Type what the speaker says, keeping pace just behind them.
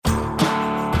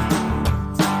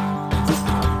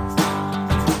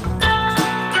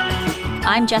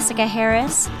I'm Jessica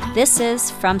Harris. This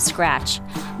is From Scratch.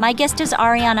 My guest is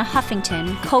Arianna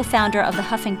Huffington, co-founder of the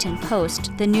Huffington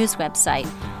Post, the news website.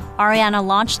 Arianna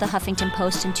launched the Huffington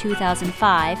Post in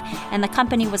 2005, and the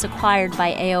company was acquired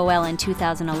by AOL in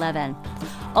 2011.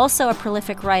 Also a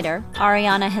prolific writer,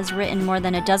 Arianna has written more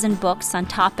than a dozen books on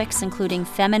topics including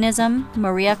feminism,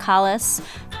 Maria Callas,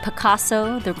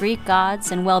 Picasso, the Greek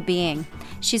gods, and well-being.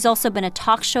 She's also been a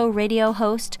talk show radio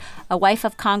host, a wife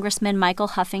of Congressman Michael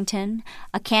Huffington,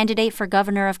 a candidate for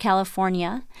governor of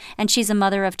California, and she's a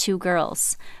mother of 2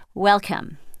 girls.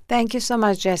 Welcome. Thank you so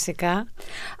much, Jessica.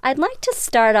 I'd like to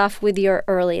start off with your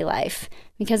early life,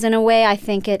 because in a way I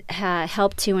think it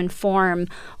helped to inform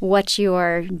what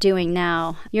you're doing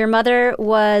now. Your mother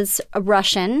was a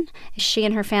Russian. She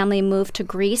and her family moved to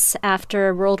Greece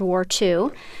after World War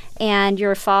II, and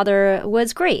your father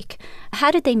was Greek. How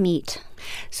did they meet?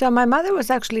 So my mother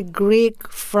was actually Greek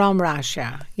from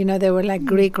Russia. You know, they were like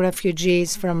Greek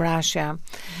refugees from Russia.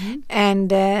 Mm-hmm.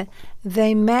 And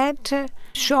they met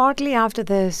shortly after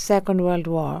the Second World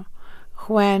War,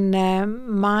 when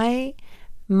my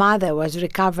mother was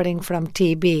recovering from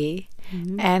TB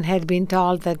and had been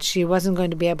told that she wasn't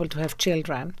going to be able to have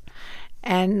children.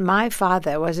 And my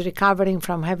father was recovering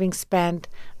from having spent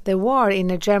the war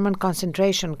in a German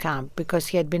concentration camp because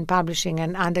he had been publishing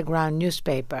an underground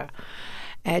newspaper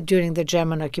during the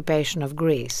German occupation of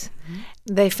Greece. Mm-hmm.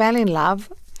 They fell in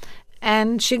love,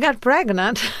 and she got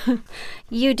pregnant.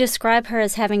 You describe her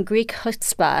as having Greek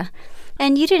chutzpah,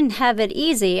 and you didn't have it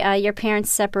easy. Your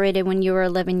parents separated when you were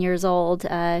 11 years old.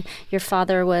 Your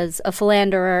father was a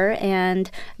philanderer, and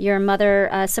your mother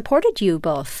supported you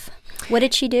both. What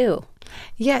did she do?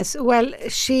 Yes, well,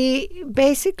 she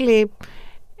basically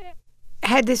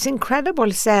had this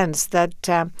incredible sense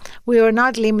that we were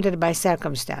not limited by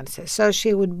circumstances. So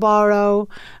she would borrow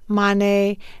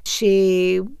money.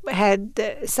 She had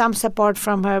some support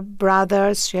from her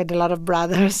brothers. She had a lot of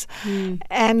brothers.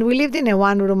 And we lived in a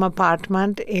one-room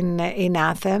apartment in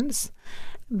Athens.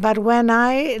 But when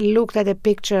I looked at a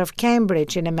picture of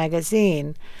Cambridge in a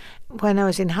magazine when I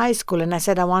was in high school and I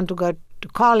said I want to go to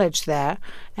college there,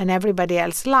 and everybody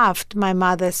else laughed, my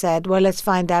mother said, well, let's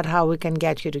find out how we can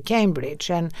get you to Cambridge.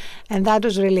 And that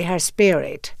was really her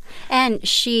spirit. And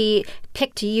she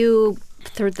picked you,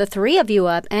 the 3 of you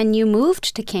up, and you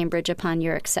moved to Cambridge upon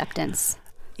your acceptance.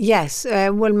 Yes.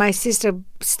 Well, my sister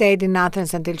stayed in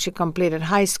Athens until she completed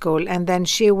high school, and then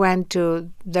she went to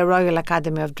the Royal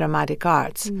Academy of Dramatic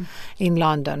Arts in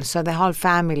London. So the whole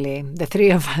family, the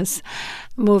 3 of us,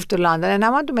 moved to London. And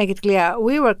I want to make it clear,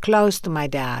 we were close to my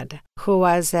dad, who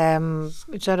was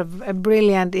sort of a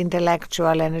brilliant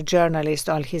intellectual and a journalist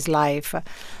all his life.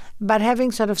 But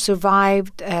having sort of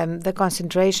survived the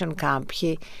concentration camp,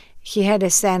 he had a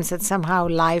sense that somehow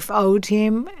life owed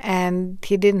him and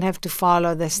he didn't have to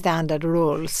follow the standard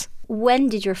rules. When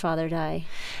did your father die?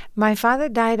 My father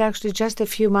died actually just a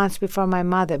few months before my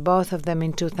mother, both of them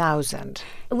in 2000.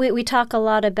 We talk a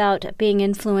lot about being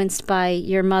influenced by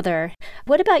your mother.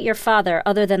 What about your father,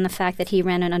 other than the fact that he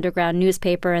ran an underground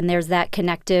newspaper and there's that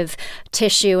connective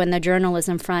tissue in the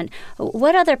journalism front?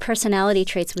 What other personality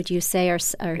traits would you say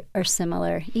are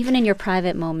similar, even in your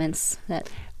private moments?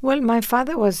 Well, my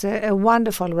father was a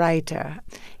wonderful writer.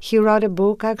 He wrote a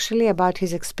book, actually, about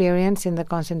his experience in the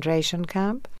concentration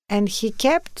camp. And he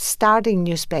kept starting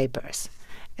newspapers,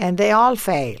 and they all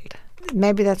failed.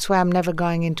 Maybe that's why I'm never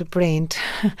going into print.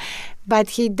 But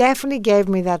he definitely gave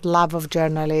me that love of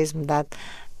journalism, that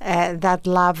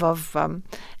love of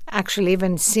actually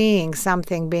even seeing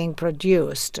something being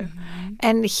produced. Mm-hmm.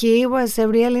 And he was a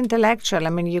real intellectual. I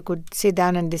mean, you could sit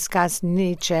down and discuss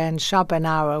Nietzsche and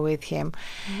Schopenhauer with him.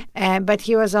 Mm-hmm. But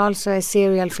he was also a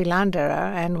serial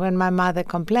philanderer. And when my mother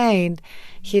complained,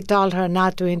 he told her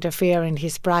not to interfere in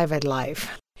his private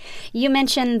life. You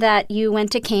mentioned that you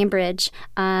went to Cambridge,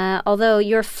 although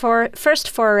your first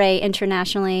foray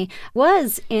internationally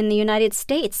was in the United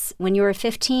States. When you were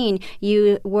 15,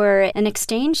 you were an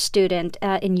exchange student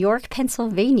in York,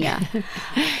 Pennsylvania.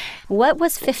 What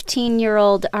was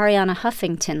 15-year-old Arianna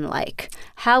Huffington like?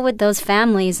 How would those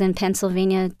families in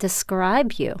Pennsylvania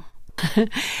describe you?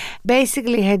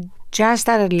 Basically, had just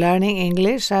started learning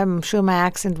English. I'm sure my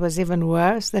accent was even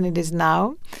worse than it is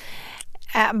now.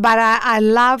 But I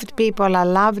loved people. I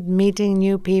loved meeting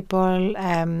new people.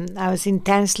 I was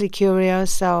intensely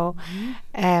curious, so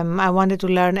I wanted to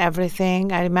learn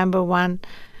everything. I remember one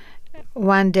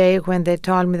one day when they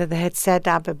told me that they had set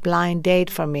up a blind date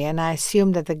for me, and I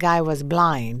assumed that the guy was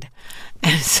blind.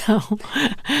 And so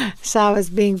I was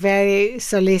being very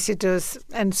solicitous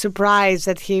and surprised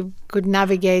that he could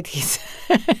navigate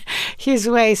his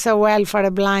way so well for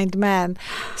a blind man.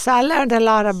 So I learned a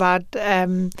lot about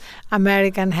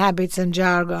American habits and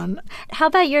jargon. How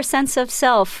about your sense of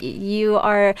self? You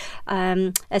are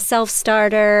a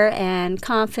self-starter and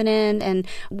confident, and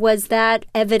was that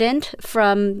evident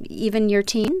from even your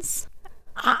teens?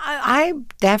 I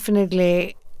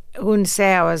definitely wouldn't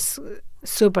say I was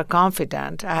super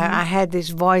confident. I had this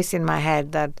voice in my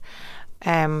head that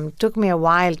took me a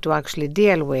while to actually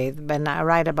deal with. When I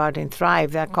write about in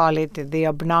Thrive, I call it the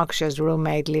obnoxious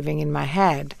roommate living in my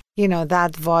head. You know,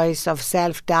 that voice of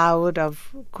self-doubt, of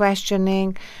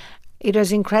questioning. It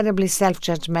was incredibly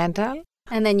self-judgmental.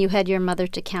 And then you had your mother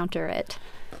to counter it.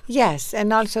 Yes,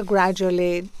 and also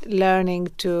gradually learning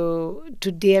to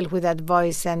deal with that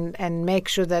voice and make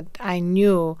sure that I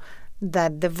knew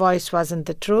that the voice wasn't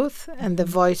the truth and the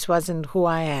voice wasn't who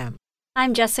I am.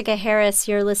 I'm Jessica Harris.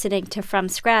 You're listening to From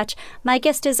Scratch. My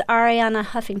guest is Arianna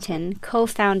Huffington,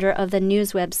 co-founder of the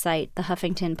news website, The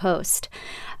Huffington Post.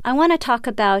 I want to talk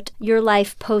about your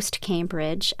life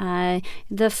post-Cambridge.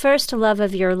 The first love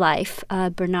of your life,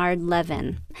 Bernard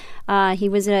Levin. He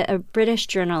was a British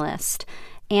journalist,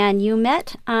 and you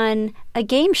met on a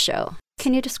game show.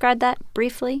 Can you describe that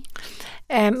briefly?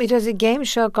 It was a game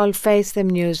show called Face the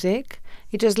Music.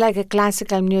 It was like a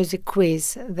classical music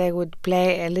quiz. They would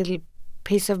play a little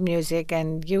piece of music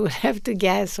and you would have to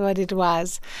guess what it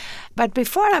was. But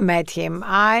before I met him,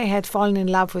 I had fallen in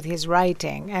love with his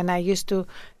writing, and I used to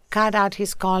cut out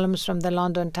his columns from the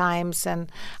London Times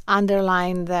and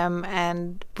underline them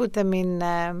and put them in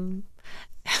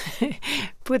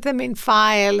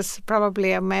files.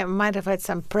 Probably I might have had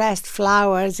some pressed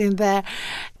flowers in there.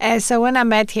 So when I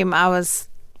met him, I was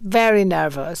very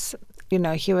nervous. You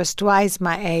know, he was twice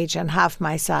my age and half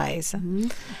my size. Mm-hmm.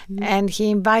 Mm-hmm. And he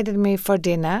invited me for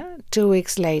dinner 2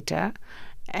 weeks later.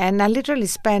 And I literally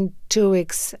spent 2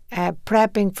 weeks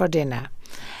prepping for dinner.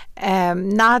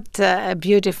 Not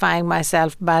beautifying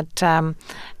myself, but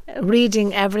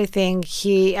reading everything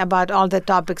about all the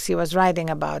topics he was writing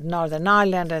about, Northern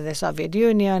Ireland and the Soviet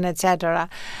Union, etc.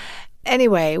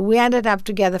 Anyway, we ended up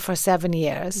together for 7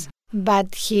 years,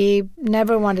 but he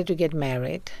never wanted to get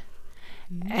married.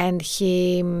 And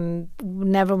he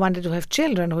never wanted to have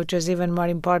children, which was even more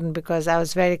important because I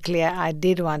was very clear I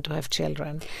did want to have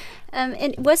children.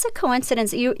 It was a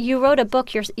coincidence. You wrote a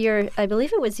book. Your I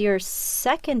believe it was your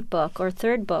second book or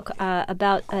third book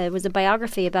about. It was a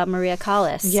biography about Maria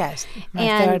Callas. Yes, my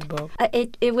third book.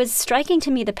 It was striking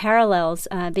to me the parallels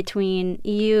between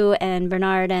you and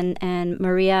Bernard and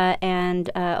Maria and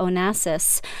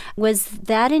Onassis. Was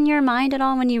that in your mind at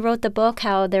all when you wrote the book?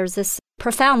 How there's this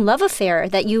profound love affair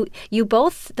that you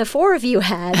both, the four of you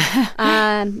had,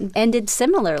 ended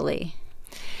similarly.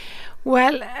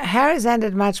 Well, hers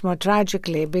ended much more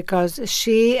tragically because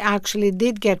she actually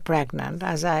did get pregnant,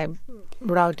 as I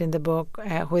wrote in the book,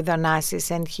 with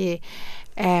Onassis, and he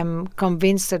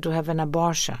convinced her to have an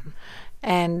abortion.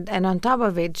 And on top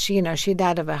of it, she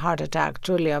died of a heart attack,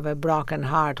 truly of a broken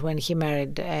heart, when he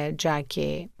married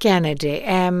Jackie Kennedy.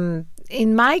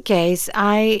 In my case,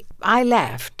 I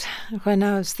left when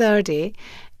I was 30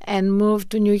 and moved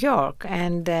to New York.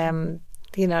 And,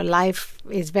 life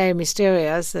is very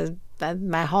mysterious.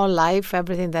 My whole life,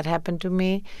 everything that happened to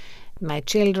me, my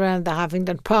children, the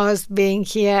Huffington Post being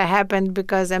here happened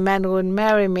because a man wouldn't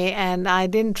marry me, and I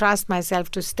didn't trust myself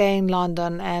to stay in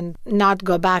London and not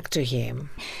go back to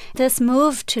him. This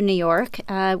move to New York,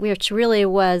 which really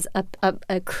was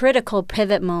a critical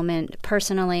pivot moment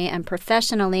personally and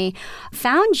professionally,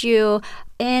 found you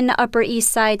in Upper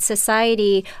East Side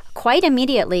society quite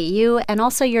immediately. You and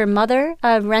also your mother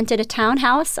rented a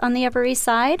townhouse on the Upper East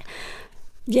Side.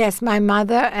 Yes, my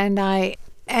mother and I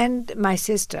and my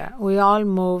sister, we all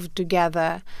moved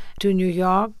together to New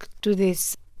York, to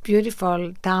this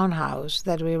beautiful townhouse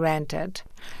that we rented.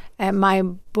 My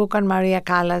book on Maria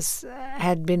Callas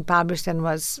had been published and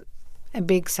was a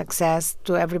big success,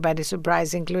 to everybody's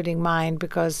surprise, including mine,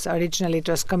 because originally it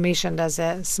was commissioned as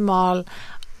a small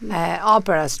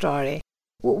opera story.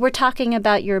 We're talking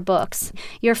about your books.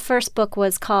 Your first book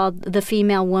was called The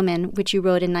Female Woman, which you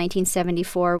wrote in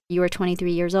 1974. You were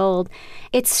 23 years old.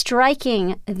 It's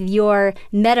striking your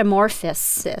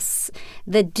metamorphosis,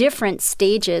 the different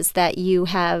stages that you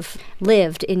have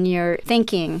lived in your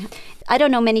thinking. I don't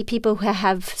know many people who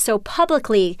have so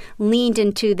publicly leaned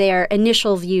into their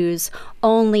initial views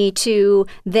only to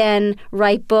then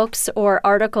write books or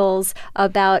articles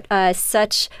about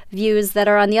such views that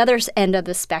are on the other end of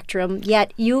the spectrum,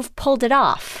 yet you've pulled it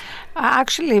off.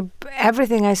 Actually,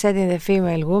 everything I said in The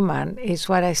Female Woman is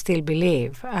what I still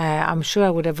believe. I'm sure I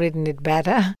would have written it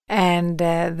better, and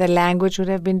the language would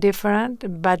have been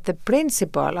different, but the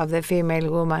principle of The Female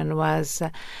Woman was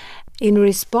in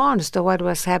response to what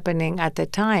was happening at the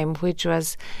time, which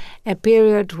was a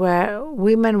period where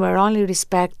women were only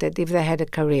respected if they had a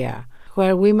career,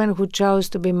 where women who chose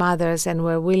to be mothers and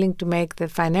were willing to make the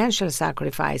financial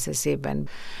sacrifices even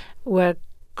were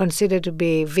considered to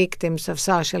be victims of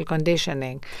social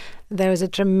conditioning. There was a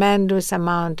tremendous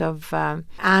amount of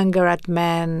anger at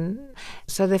men.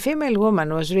 So The Female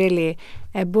Woman was really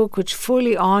a book which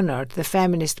fully honored the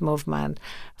feminist movement,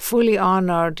 fully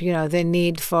honored, the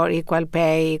need for equal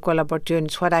pay, equal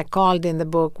opportunities, what I called in the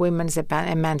book women's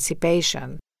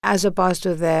emancipation, as opposed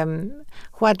to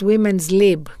what women's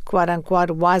lib, quote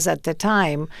unquote, was at the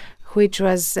time, which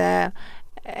was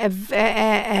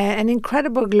an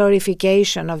incredible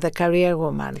glorification of the career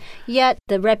woman. Yet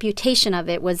the reputation of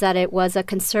it was that it was a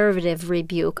conservative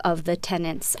rebuke of the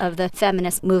tenets of the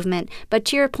feminist movement. But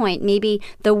to your point, maybe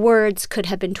the words could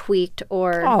have been tweaked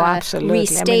or absolutely.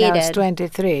 restated. I was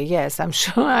 23. Yes, I'm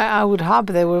sure. I would hope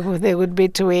they would be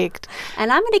tweaked.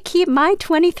 And I'm going to keep my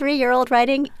 23-year-old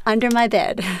writing under my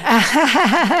bed.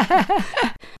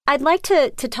 I'd like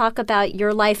to talk about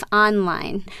your life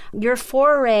online. Your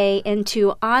foray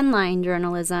into online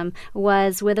journalism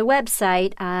was with a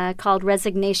website called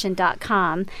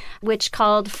Resignation.com, which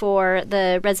called for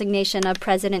the resignation of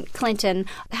President Clinton.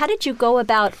 How did you go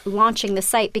about launching the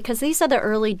site? Because these are the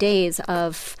early days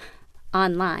of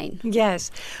online.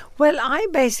 Yes. Well, I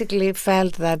basically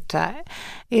felt that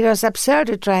it was absurd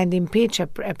to try and impeach a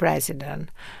president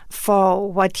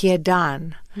for what he had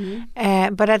done.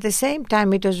 Mm-hmm. But at the same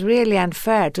time, it was really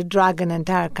unfair to drag an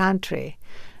entire country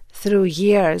through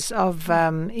years of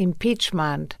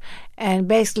impeachment and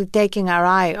basically taking our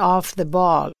eye off the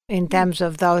ball in terms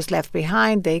of those left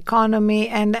behind, the economy,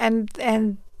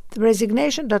 and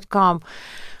Resignation.com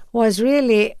was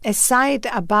really a site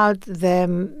about the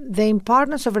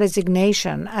importance of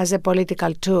resignation as a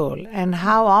political tool and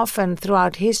how often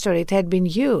throughout history it had been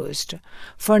used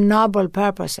for noble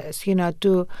purposes,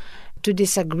 to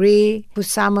disagree with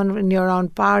someone in your own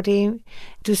party,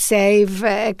 to save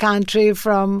a country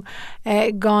from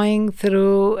going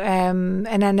through an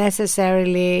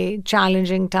unnecessarily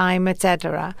challenging time,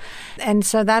 etc. And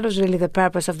so that was really the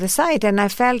purpose of the site. And I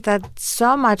felt that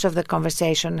so much of the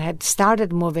conversation had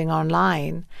started moving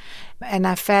online, and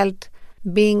I felt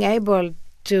being able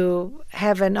to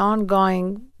have an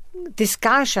ongoing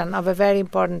discussion of a very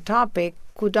important topic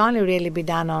could only really be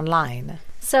done online.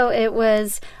 So it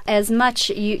was as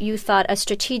much, you thought, a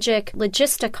strategic,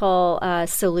 logistical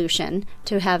solution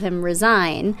to have him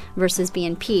resign versus be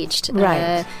impeached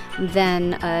right.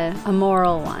 Than a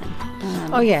moral one.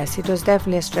 Oh, yes, it was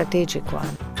definitely a strategic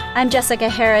one. I'm Jessica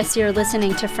Harris. You're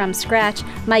listening to From Scratch.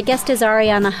 My guest is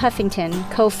Arianna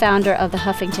Huffington, co-founder of the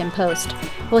Huffington Post.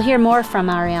 We'll hear more from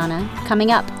Arianna coming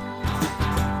up.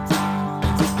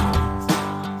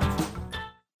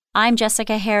 I'm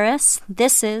Jessica Harris.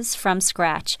 This is From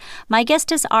Scratch. My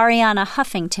guest is Arianna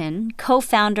Huffington,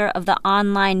 co-founder of the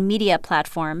online media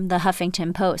platform, The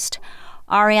Huffington Post.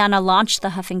 Arianna launched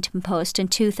The Huffington Post in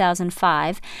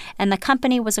 2005, and the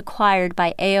company was acquired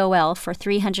by AOL for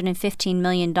 $315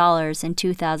 million in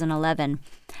 2011.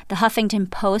 The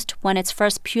Huffington Post won its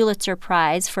first Pulitzer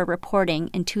Prize for reporting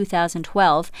in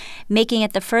 2012, making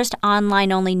it the first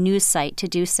online-only news site to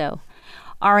do so.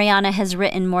 Arianna has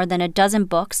written more than a dozen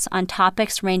books on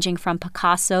topics ranging from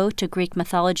Picasso to Greek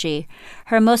mythology.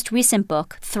 Her most recent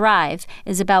book, Thrive,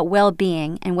 is about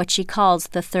well-being and what she calls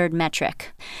the third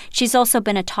metric. She's also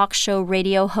been a talk show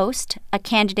radio host, a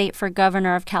candidate for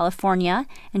governor of California,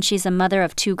 and she's a mother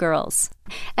of 2 girls.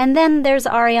 And then there's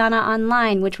Arianna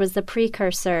Online, which was the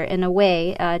precursor, in a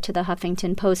way, to the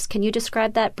Huffington Post. Can you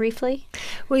describe that briefly?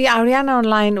 Well, yeah, Arianna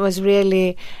Online was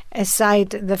really a site,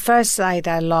 the first site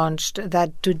I launched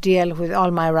to deal with all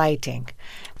my writing.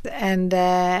 And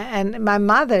my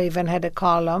mother even had a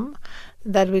column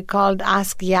that we called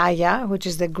Ask Yaya, which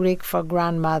is the Greek for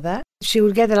grandmother. She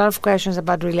would get a lot of questions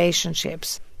about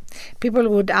relationships. People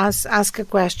would ask her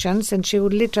questions, and she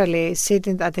would literally sit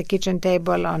at the kitchen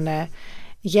table on a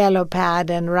yellow pad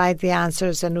and write the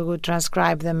answers, and we would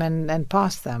transcribe them and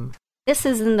post them. This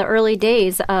is in the early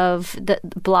days of the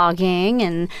blogging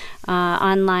and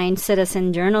online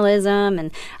citizen journalism.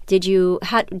 And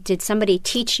did somebody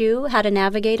teach you how to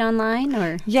navigate online?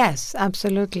 Or Yes,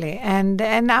 absolutely. And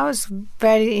I was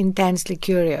very intensely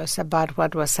curious about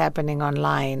what was happening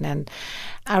online. And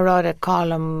I wrote a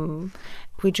column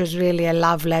which was really a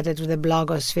love letter to the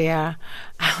blogosphere.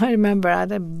 I remember at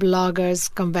the bloggers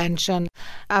convention,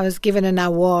 I was given an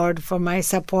award for my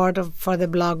support for the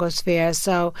blogosphere.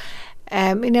 So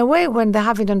in a way, when the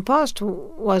Huffington Post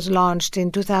was launched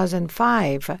in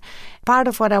 2005, part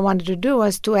of what I wanted to do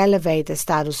was to elevate the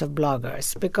status of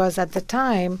bloggers, because at the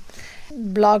time,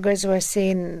 bloggers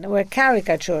were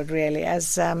caricatured really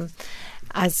as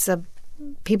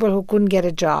people who couldn't get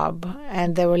a job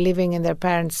and they were living in their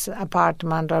parents'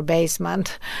 apartment or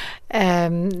basement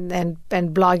and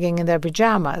blogging in their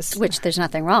pajamas. Which there's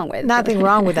nothing wrong with. Nothing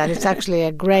wrong with that. It's actually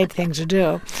a great thing to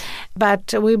do.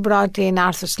 But we brought in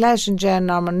Arthur Schlesinger,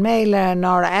 Norman Mailer,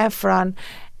 Nora Ephron,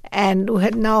 and we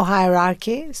had no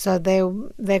hierarchy, so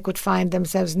they could find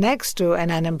themselves next to an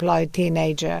unemployed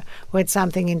teenager who had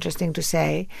something interesting to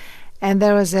say. And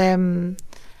there was a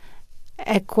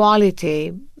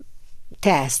quality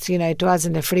test, it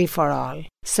wasn't a free-for-all.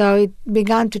 So it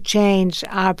began to change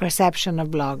our perception of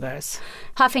bloggers.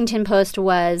 Huffington Post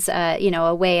was,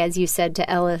 a way, as you said, to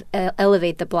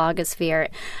elevate the blogosphere.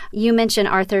 You mentioned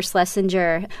Arthur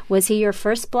Schlesinger. Was he your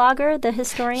first blogger, the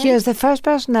historian? He was the first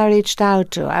person I reached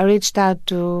out to. I reached out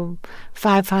to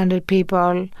 500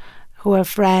 people who were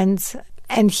friends,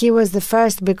 and he was the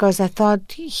first because I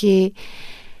thought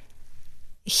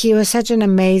he was such an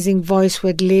amazing voice who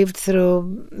had lived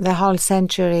through the whole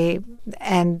century,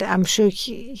 and I'm sure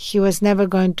he was never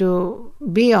going to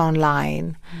be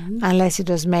online unless it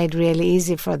was made really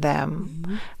easy for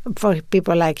them, for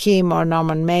people like him or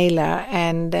Norman Mailer,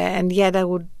 and yet I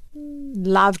would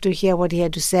love to hear what he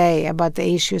had to say about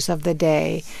the issues of the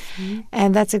day.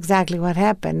 And that's exactly what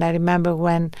happened. I remember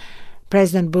when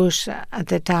President Bush at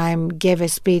the time gave a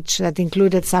speech that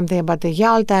included something about the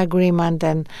Yalta Agreement,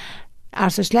 and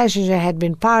Arthur Schlesinger had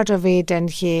been part of it, and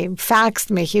he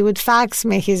faxed me. He would fax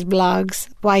me his blogs,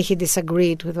 why he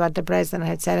disagreed with what the president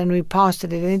had said, and we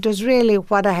posted it. And it was really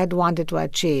what I had wanted to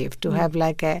achieve, to have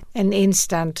like an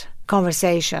instant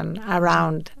conversation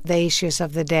around the issues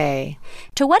of the day.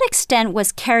 To what extent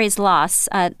was Kerry's loss,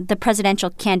 the presidential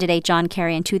candidate John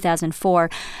Kerry in 2004,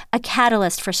 a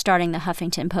catalyst for starting the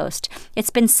Huffington Post? It's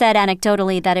been said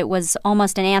anecdotally that it was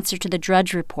almost an answer to the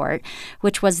Drudge Report,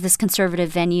 which was this conservative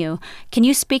venue. Can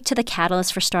you speak to the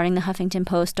catalyst for starting the Huffington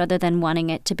Post other than wanting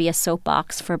it to be a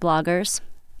soapbox for bloggers?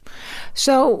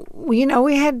 So,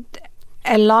 we had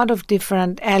a lot of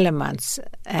different elements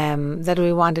that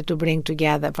we wanted to bring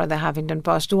together for the Huffington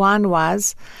Post. One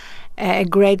was a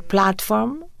great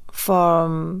platform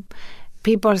for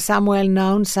people, some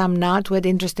well-known, some not, who had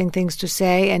interesting things to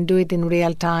say and do it in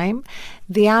real time.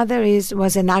 The other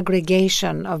was an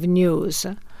aggregation of news.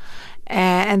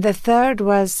 And the third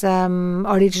was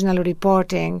original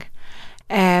reporting.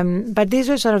 But these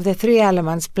were sort of the three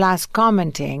elements, plus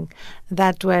commenting,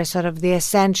 that were sort of the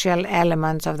essential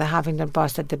elements of the Huffington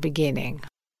Post at the beginning.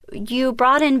 You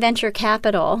brought in venture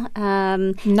capital.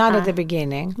 Not at the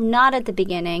beginning. Not at the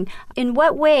beginning. In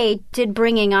what way did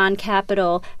bringing on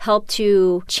capital help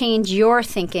to change your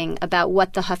thinking about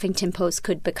what the Huffington Post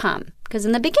could become? Because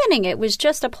in the beginning, it was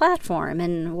just a platform,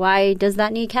 and why does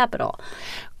that need capital?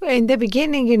 In the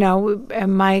beginning,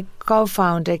 my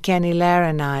co-founder, Kenny Lair,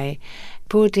 and I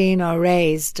put in or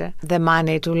raised the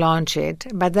money to launch it.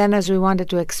 But then as we wanted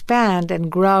to expand and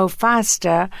grow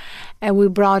faster, we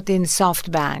brought in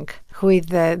SoftBank with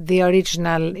the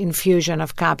original infusion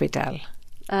of capital.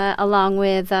 Along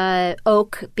with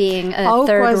Oak being a Oak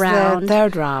third was round. The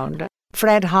third round.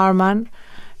 Fred Harman,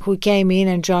 who came in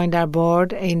and joined our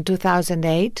board in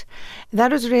 2008.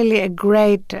 That was really a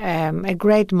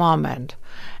great moment.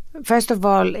 First of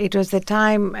all, it was the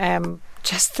time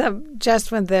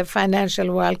just when the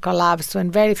financial world collapsed,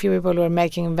 when very few people were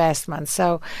making investments.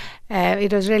 So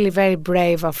it was really very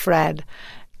brave of Fred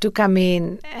to come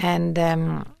in and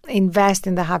invest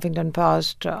in the Huffington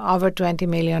Post over $20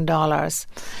 million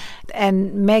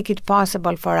and make it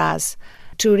possible for us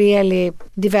to really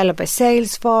develop a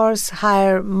sales force,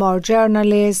 hire more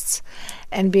journalists,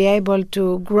 and be able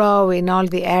to grow in all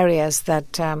the areas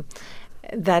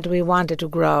that we wanted to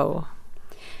grow.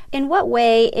 In what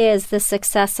way is the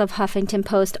success of Huffington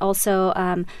Post also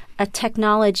a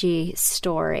technology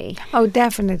story? Oh,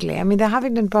 definitely. I mean, the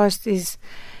Huffington Post is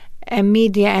a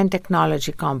media and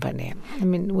technology company. I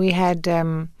mean, we had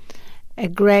a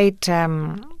great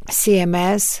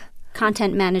CMS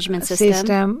content management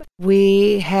system.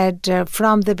 We had,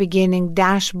 from the beginning,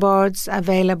 dashboards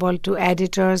available to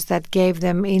editors that gave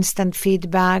them instant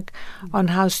feedback on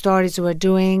how stories were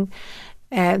doing,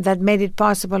 that made it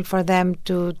possible for them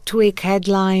to tweak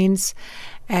headlines,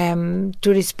 to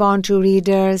respond to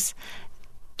readers,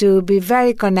 to be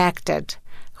very connected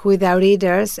with our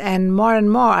readers and more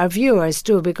our viewers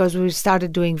too, because we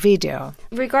started doing video.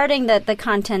 Regarding the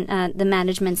content, the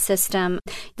management system,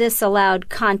 this allowed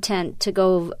content to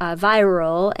go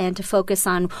viral and to focus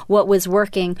on what was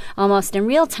working almost in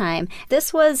real time.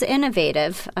 This was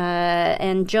innovative.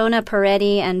 And Jonah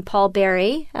Peretti and Paul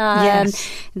Berry,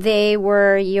 they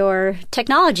were your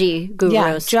technology gurus.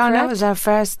 Yeah, Jonah correct? was our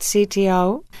first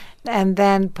CTO, and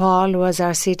then Paul was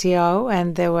our CTO,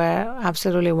 and they were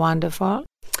absolutely wonderful.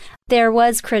 There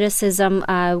was criticism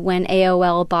when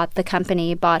AOL bought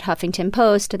Huffington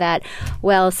Post that,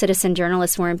 well, citizen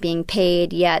journalists weren't being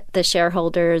paid, yet the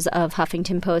shareholders of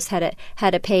Huffington Post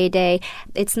had a payday.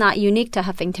 It's not unique to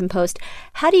Huffington Post.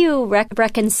 How do you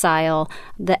reconcile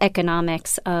the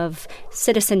economics of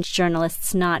citizen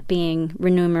journalists not being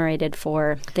remunerated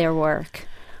for their work?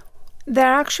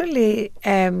 There are actually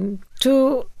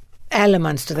two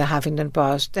elements to the Huffington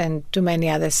Post and to many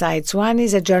other sites. One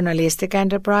is a journalistic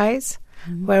enterprise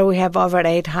where we have over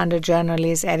 800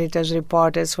 journalists, editors,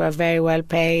 reporters who are very well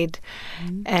paid.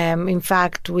 In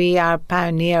fact, we are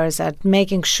pioneers at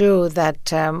making sure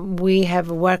that we have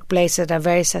workplaces that are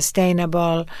very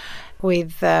sustainable,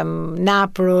 with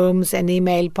nap rooms and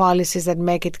email policies that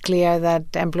make it clear that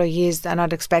employees are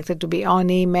not expected to be on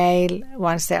email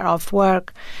once they're off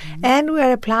work. And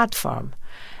we're a platform.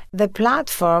 The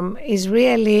platform is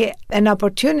really an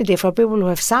opportunity for people who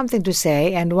have something to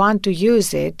say and want to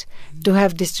use it to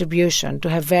have distribution, to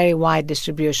have very wide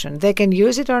distribution. They can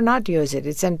use it or not use it.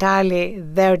 It's entirely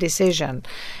their decision.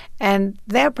 And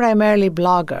they're primarily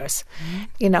bloggers.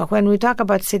 You know, when we talk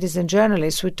about citizen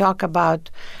journalists, we talk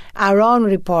about our own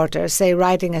reporters, say,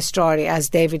 writing a story, as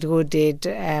David Wood did,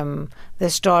 the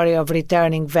story of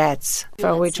returning vets,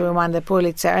 for which we won the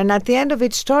Pulitzer. And at the end of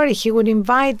each story, he would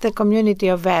invite the community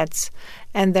of vets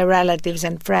and their relatives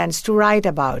and friends to write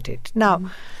about it. Now,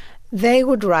 they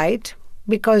would write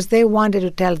because they wanted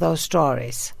to tell those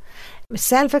stories.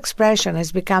 Self-expression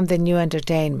has become the new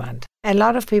entertainment. A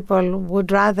lot of people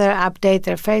would rather update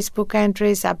their Facebook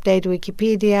entries, update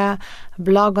Wikipedia,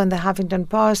 blog on the Huffington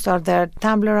Post or their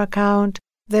Tumblr account.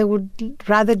 They would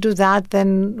rather do that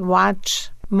than watch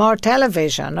more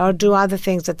television or do other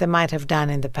things that they might have done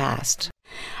in the past.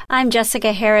 I'm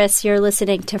Jessica Harris. You're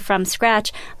listening to From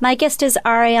Scratch. My guest is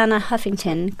Arianna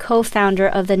Huffington, co-founder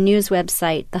of the news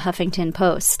website, The Huffington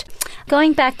Post.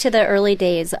 Going back to the early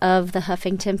days of the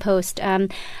Huffington Post,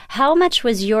 how much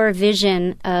was your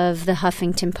vision of the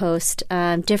Huffington Post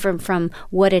different from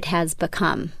what it has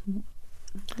become?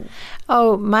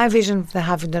 Oh, my vision of the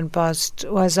Huffington Post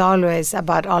was always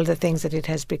about all the things that it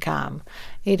has become.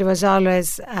 It was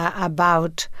always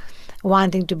about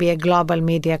wanting to be a global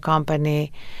media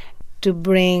company, to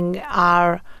bring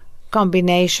our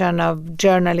combination of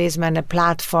journalism and a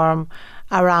platform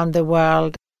around the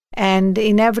world. And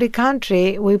in every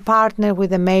country, we partner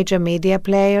with the major media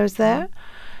players there,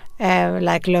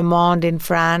 like Le Monde in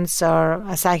France or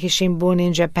Asahi Shimbun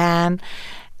in Japan.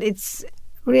 It's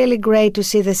really great to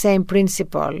see the same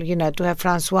principle, you know, to have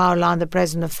François Hollande, the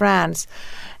president of France,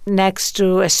 next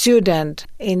to a student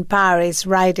in Paris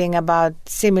writing about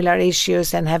similar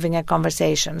issues and having a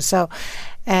conversation. So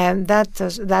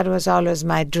that was always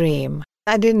my dream.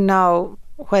 I didn't know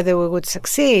whether we would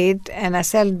succeed, and I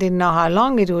certainly didn't know how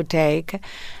long it would take.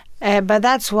 But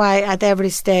that's why at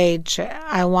every stage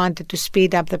I wanted to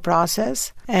speed up the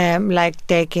process, like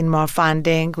taking more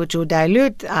funding, which would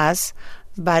dilute us,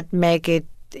 but make it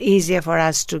easier for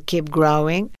us to keep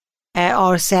growing,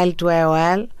 or sell to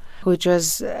AOL, which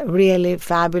was really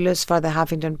fabulous for the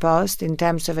Huffington Post in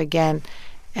terms of, again,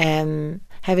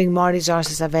 having more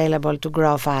resources available to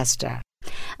grow faster.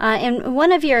 And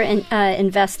one of your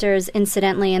investors,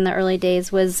 incidentally, in the early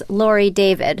days was Laurie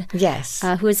David. Yes.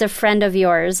 Who is a friend of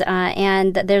yours.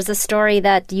 And there's a story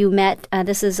that you met.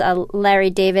 This is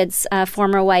Larry David's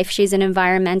former wife. She's an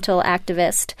environmental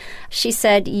activist. She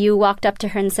said you walked up to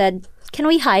her and said, "Can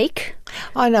we hike?"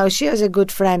 Oh, no, she was a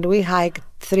good friend. We hiked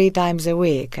 3 times a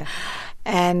week.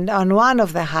 And on one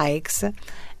of the hikes,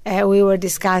 we were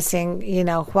discussing, you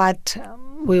know, what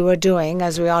we were doing,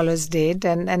 as we always did.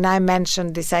 And I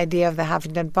mentioned this idea of the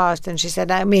Huffington Post, and she said,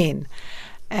 I'm in.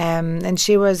 And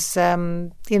she was,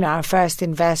 our first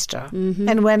investor. Mm-hmm.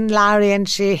 And when Larry and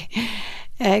she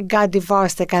got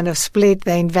divorced, they kind of split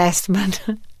the investment.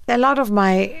 A lot of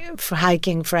my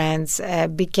hiking friends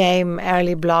became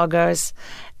early bloggers.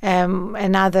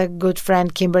 Another good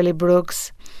friend, Kimberly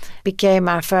Brooks, became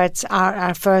our first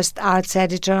arts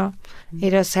editor.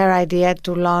 It was her idea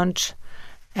to launch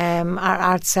our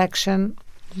art section.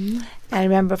 I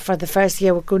remember for the first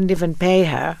year we couldn't even pay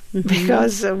her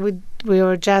because we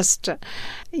were just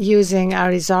using our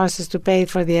resources to pay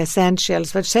for the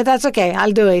essentials. But she said, that's okay,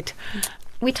 I'll do it.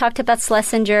 We talked about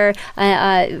Schlesinger.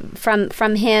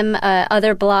 From him,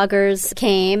 other bloggers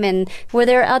came. And were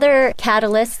there other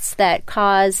catalysts that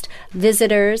caused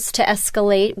visitors to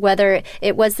escalate, whether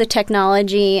it was the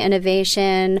technology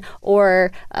innovation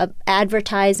or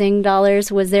advertising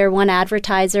dollars? Was there one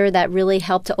advertiser that really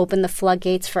helped to open the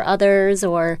floodgates for others?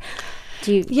 Or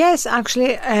do you? Yes,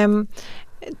 actually,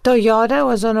 Toyota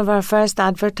was one of our first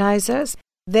advertisers.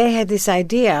 They had this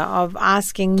idea of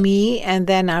asking me and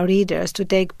then our readers to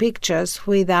take pictures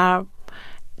with our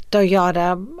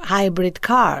Toyota hybrid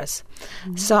cars.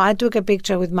 So I took a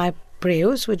picture with my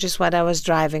Prius, which is what I was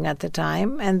driving at the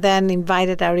time, and then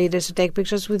invited our readers to take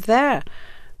pictures with their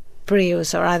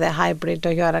Prius or other hybrid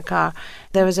Toyota car.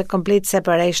 There was a complete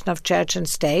separation of church and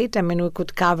state. I mean, we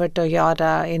could cover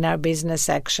Toyota in our business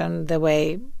section the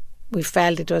way we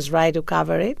felt it was right to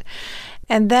cover it.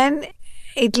 And then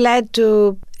it led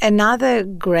to another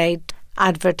great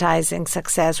advertising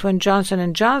success when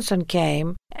Johnson & Johnson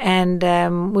came, and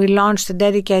we launched a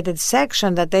dedicated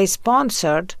section that they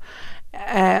sponsored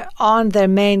on their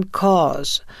main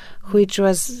cause, which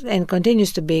was and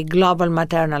continues to be global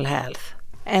maternal health.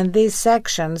 And these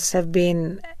sections have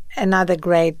been another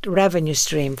great revenue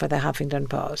stream for the Huffington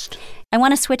Post. I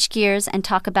want to switch gears and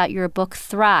talk about your book,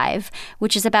 Thrive,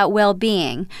 which is about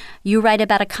well-being. You write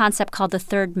about a concept called the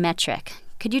third metric.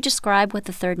 Could you describe what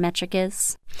the third metric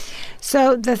is?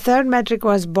 So the third metric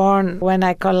was born when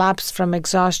I collapsed from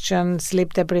exhaustion,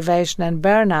 sleep deprivation, and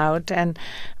burnout, and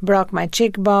broke my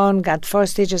cheekbone, got 4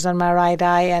 stitches on my right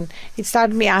eye, and it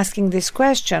started me asking these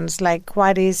questions like,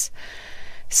 what is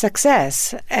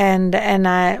success? And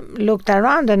I looked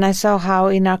around and I saw how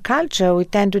in our culture we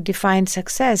tend to define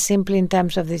success simply in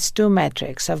terms of these 2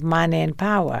 metrics of money and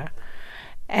power.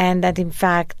 And that in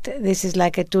fact this is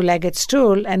like a 2-legged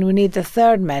stool, and we need the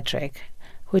third metric,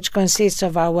 which consists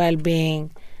of our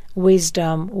well-being,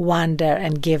 wisdom, wonder,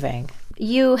 and giving.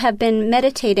 You have been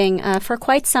meditating for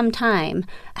quite some time.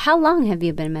 How long have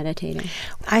you been meditating?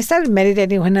 I started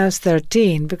meditating when I was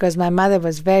 13 because my mother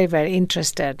was very, very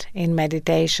interested in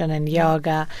meditation and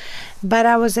yoga. But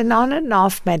I was an on and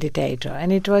off meditator.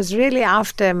 And it was really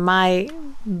after my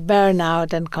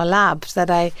burnout and collapse that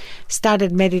I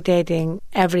started meditating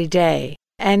every day.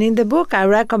 And in the book, I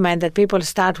recommend that people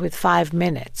start with 5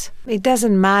 minutes. It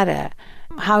doesn't matter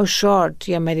how short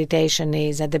your meditation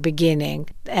is at the beginning.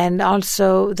 And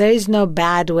also, there is no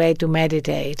bad way to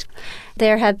meditate.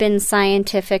 There have been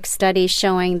scientific studies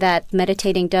showing that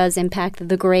meditating does impact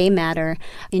the gray matter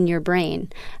in your brain.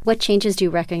 What changes do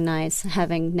you recognize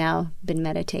having now been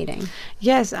meditating?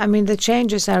 Yes, I mean, the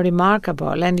changes are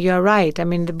remarkable. And you're right. I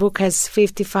mean, the book has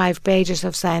 55 pages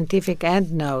of scientific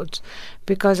endnotes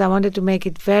because I wanted to make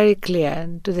it very clear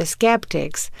to the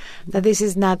skeptics that this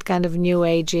is not kind of new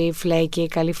agey, flaky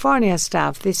California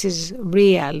stuff. This is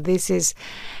real. This is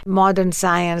modern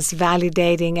science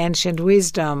validating ancient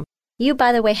wisdom. You,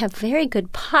 by the way, have very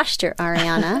good posture,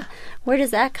 Ariana. Where does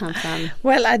that come from?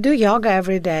 Well, I do yoga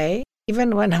every day.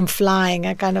 Even when I'm flying,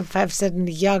 I kind of have certain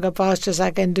yoga postures I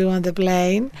can do on the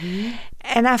plane. Mm-hmm.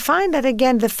 And I find that,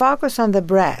 again, the focus on the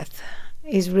breath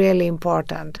is really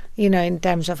important, in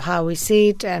terms of how we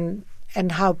sit and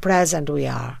how present we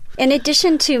are. In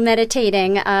addition to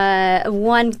meditating,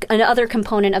 another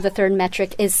component of the third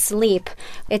metric is sleep.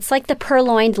 It's like the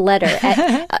purloined letter,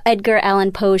 Edgar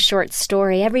Allan Poe's short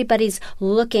story. Everybody's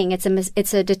looking.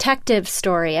 It's a detective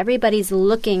story. Everybody's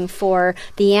looking for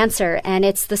the answer, and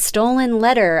it's the stolen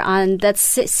letter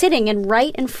that's sitting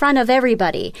right in front of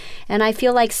everybody. And I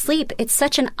feel like sleep, it's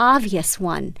such an obvious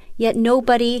one, yet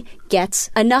nobody gets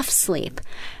enough sleep.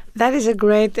 That is a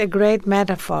great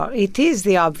metaphor. It is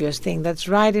the obvious thing that's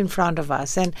right in front of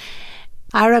us. And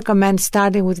I recommend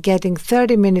starting with getting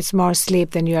 30 minutes more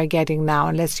sleep than you are getting now,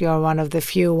 unless you're one of the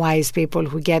few wise people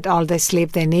who get all the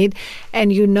sleep they need.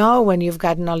 And you know when you've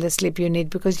gotten all the sleep you need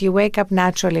because you wake up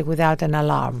naturally without an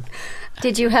alarm.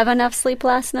 Did you have enough sleep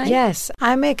last night? Yes.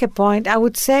 I make a point. I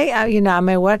would say, I'm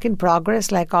a work in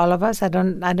progress like all of us. I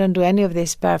don't do any of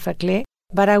this perfectly.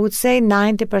 But I would say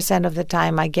 90% of the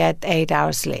time I get 8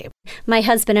 hours sleep. My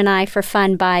husband and I, for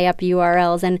fun, buy up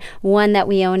URLs, and one that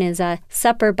we own is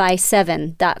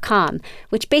supperby7.com,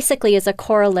 which basically is a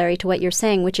corollary to what you're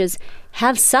saying, which is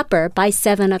have supper by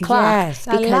 7 o'clock. Yes,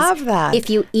 I love that. If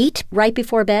you eat right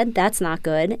before bed, that's not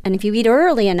good. And if you eat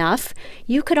early enough,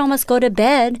 you could almost go to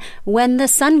bed when the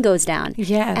sun goes down.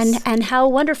 Yes. And how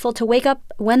wonderful to wake up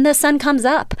when the sun comes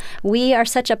up. We are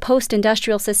such a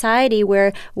post-industrial society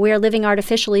where we're living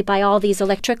artificially by all these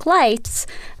electric lights,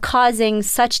 causing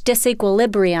such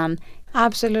disequilibrium.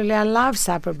 Absolutely. I love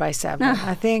supper by 7.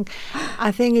 I think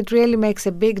it really makes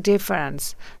a big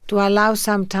difference to allow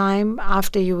some time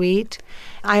after you eat.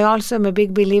 I also am a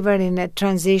big believer in a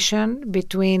transition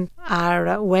between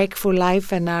our wakeful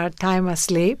life and our time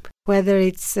asleep, whether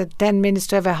it's 10 minutes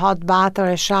to have a hot bath or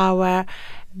a shower,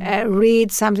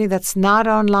 read something that's not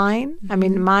online. I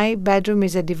mean, my bedroom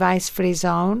is a device-free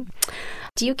zone.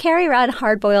 Do you carry around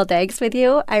hard-boiled eggs with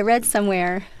you? I read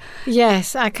somewhere.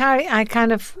 Yes, I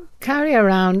kind of carry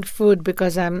around food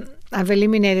because I've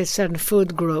eliminated certain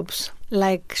food groups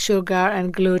like sugar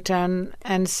and gluten,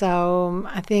 and so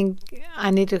I think I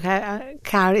need to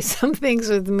carry some things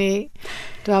with me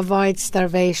to avoid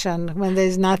starvation when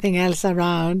there's nothing else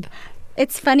around.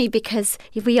 It's funny because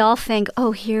we all think,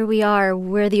 oh, here we are,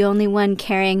 we're the only one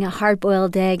carrying a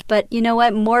hard-boiled egg. But you know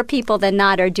what? More people than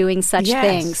not are doing such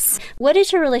things. What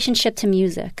is your relationship to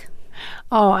music?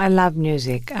 Oh, I love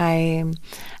music. I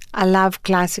love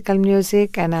classical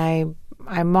music, and I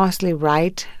mostly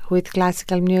write with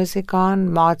classical music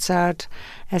on, Mozart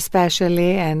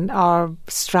especially, or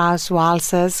Strauss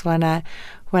waltzes when I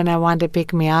want to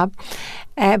pick me up.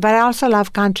 But I also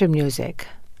love country music.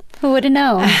 Who would have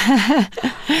known?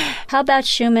 How about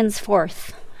Schumann's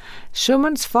Fourth?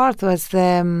 Schumann's Fourth was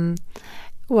the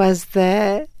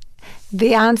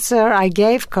answer I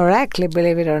gave correctly,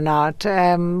 believe it or not,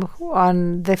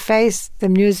 on the Face the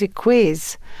Music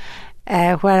quiz,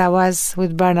 where I was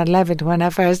with Bernard Levitt when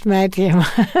I first met him.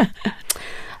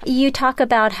 You talk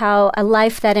about how a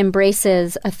life that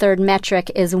embraces a third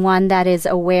metric is one that is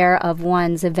aware of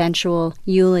one's eventual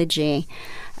eulogy.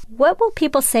 What will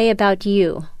people say about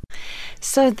you?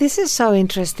 So this is so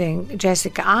interesting,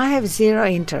 Jessica. I have zero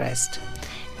interest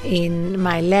in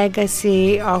my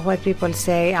legacy or what people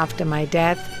say after my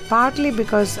death, partly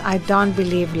because I don't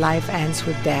believe life ends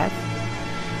with death.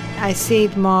 I see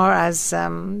it more as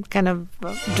kind of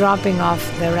dropping off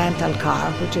the rental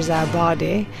car, which is our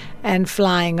body, and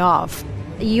flying off.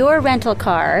 Your rental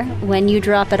car, when you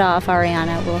drop it off,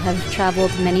 Arianna, will have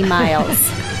traveled many miles.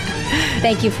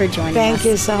 Thank you for joining us. Thank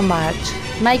you so much.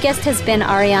 My guest has been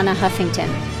Arianna Huffington.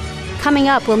 Coming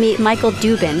up, we'll meet Michael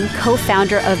Dubin,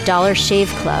 co-founder of Dollar Shave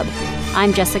Club.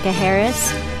 I'm Jessica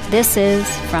Harris. This is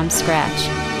From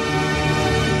Scratch.